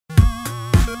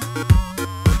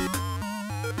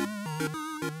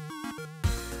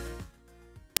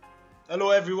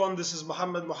Hello everyone, this is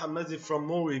Mohamadi from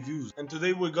More Reviews, and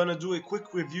today we're gonna do a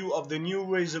quick review of the new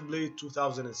Razer Blade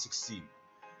 2016.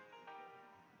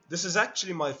 This is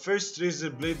actually my first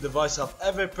Razer Blade device I've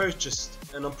ever purchased,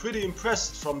 and I'm pretty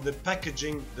impressed from the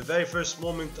packaging the very first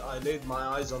moment I laid my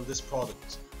eyes on this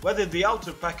product, whether the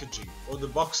outer packaging or the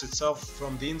box itself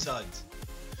from the inside.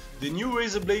 The new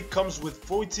Razer Blade comes with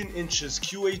 14 inches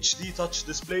QHD touch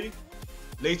display,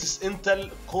 latest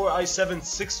Intel Core i7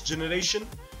 6th generation,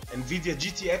 Nvidia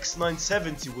GTX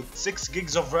 970 with 6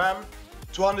 gigs of RAM,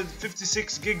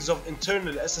 256 gigs of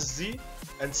internal SSD,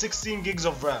 and 16 gigs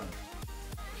of RAM.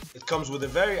 It comes with a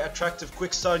very attractive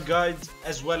quick start guide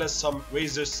as well as some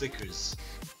Razer stickers.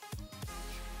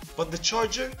 But the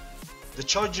charger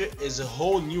is a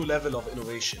whole new level of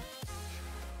innovation.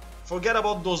 Forget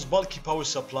about those bulky power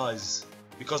supplies,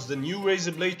 because the new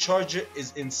Razer Blade charger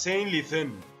is insanely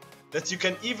thin, that you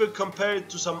can even compare it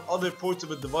to some other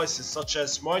portable devices such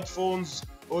as smartphones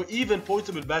or even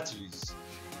portable batteries.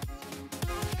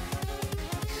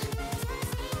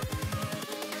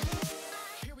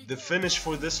 The finish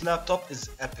for this laptop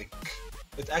is epic.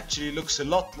 It actually looks a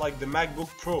lot like the MacBook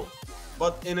Pro,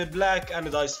 but in a black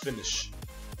anodized finish.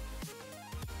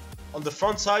 On the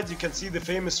front side you can see the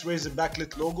famous Razer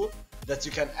backlit logo that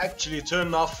you can actually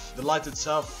turn off the light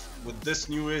itself with this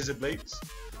new Razer Blade.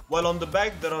 While on the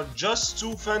back there are just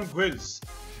two fan grills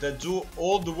that do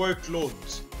all the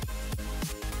workload.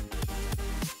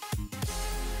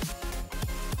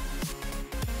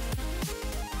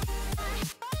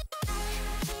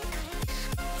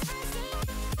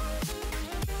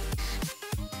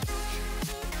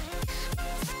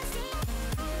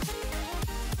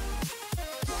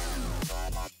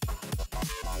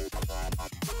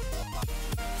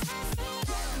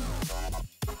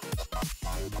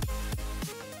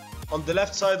 On the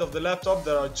left side of the laptop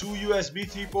there are two USB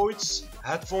 3 ports,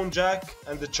 headphone jack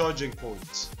and the charging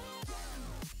port.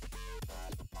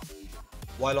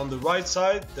 While on the right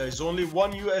side there is only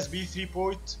one USB 3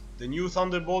 port, the new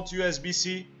Thunderbolt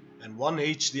USB-C, and one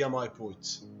HDMI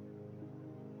port.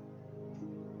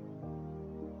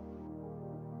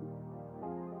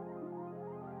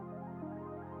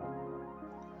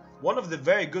 One of the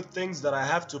very good things that I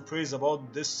have to praise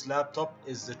about this laptop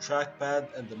is the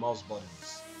trackpad and the mouse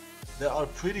buttons. They are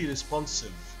pretty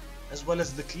responsive, as well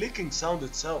as the clicking sound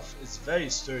itself is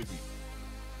very sturdy.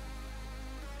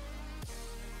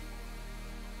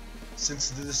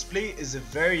 Since the display is a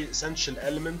very essential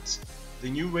element,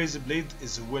 the new Razer Blade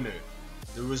is a winner.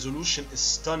 The resolution is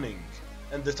stunning,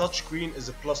 and the touchscreen is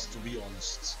a plus, to be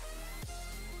honest.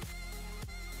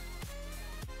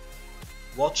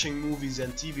 Watching movies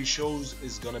and TV shows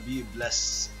is gonna be a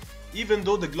bless, even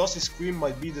though the glossy screen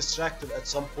might be distracted at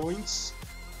some points.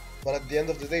 But at the end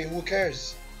of the day, who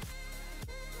cares?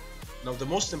 Now the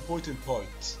most important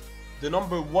part, the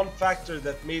number one factor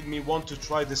that made me want to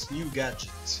try this new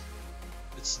gadget.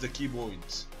 It's the keyboard.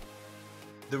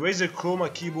 The Razer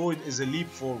Chroma keyboard is a leap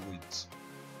forward.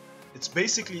 It's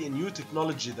basically a new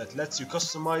technology that lets you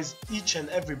customize each and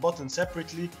every button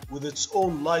separately with its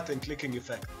own light and clicking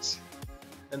effects.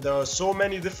 And there are so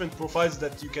many different profiles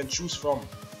that you can choose from.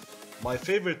 My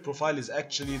favorite profile is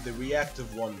actually the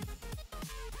reactive one.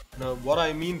 Now what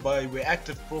I mean by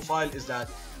reactive profile is that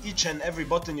each and every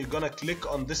button you're gonna click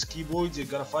on this keyboard, you're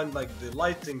gonna find like the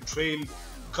lighting trail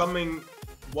coming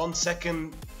 1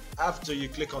 second after you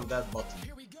click on that button.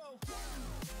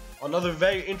 Another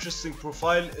very interesting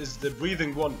profile is the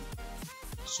breathing one.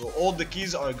 So all the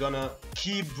keys are gonna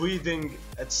keep breathing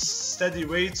at steady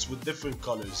rates with different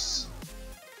colors.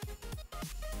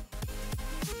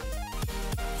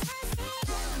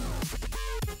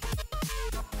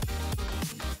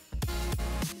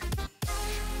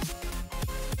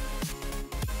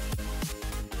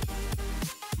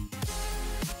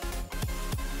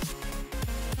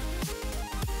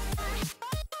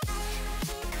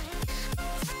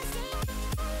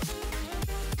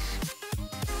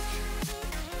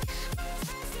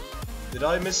 Did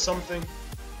I miss something?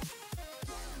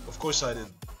 Of course I did.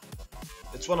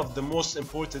 It's one of the most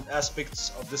important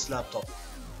aspects of this laptop.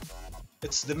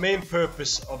 It's the main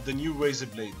purpose of the new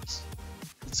Razer Blade.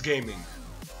 It's gaming.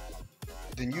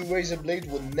 The new Razer Blade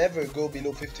will never go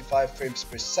below 55 frames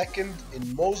per second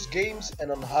in most games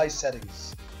and on high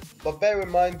settings. But bear in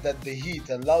mind that the heat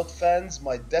and loud fans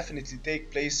might definitely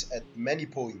take place at many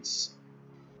points.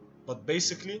 But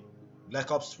basically,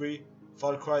 Black Ops 3,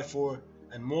 Far Cry 4,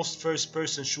 and most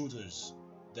first-person shooters,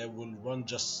 they will run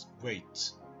just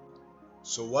great.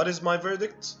 So what is my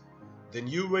verdict? The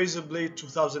new Razer Blade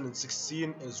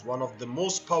 2016 is one of the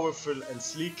most powerful and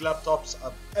sleek laptops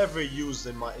I've ever used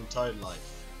in my entire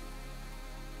life.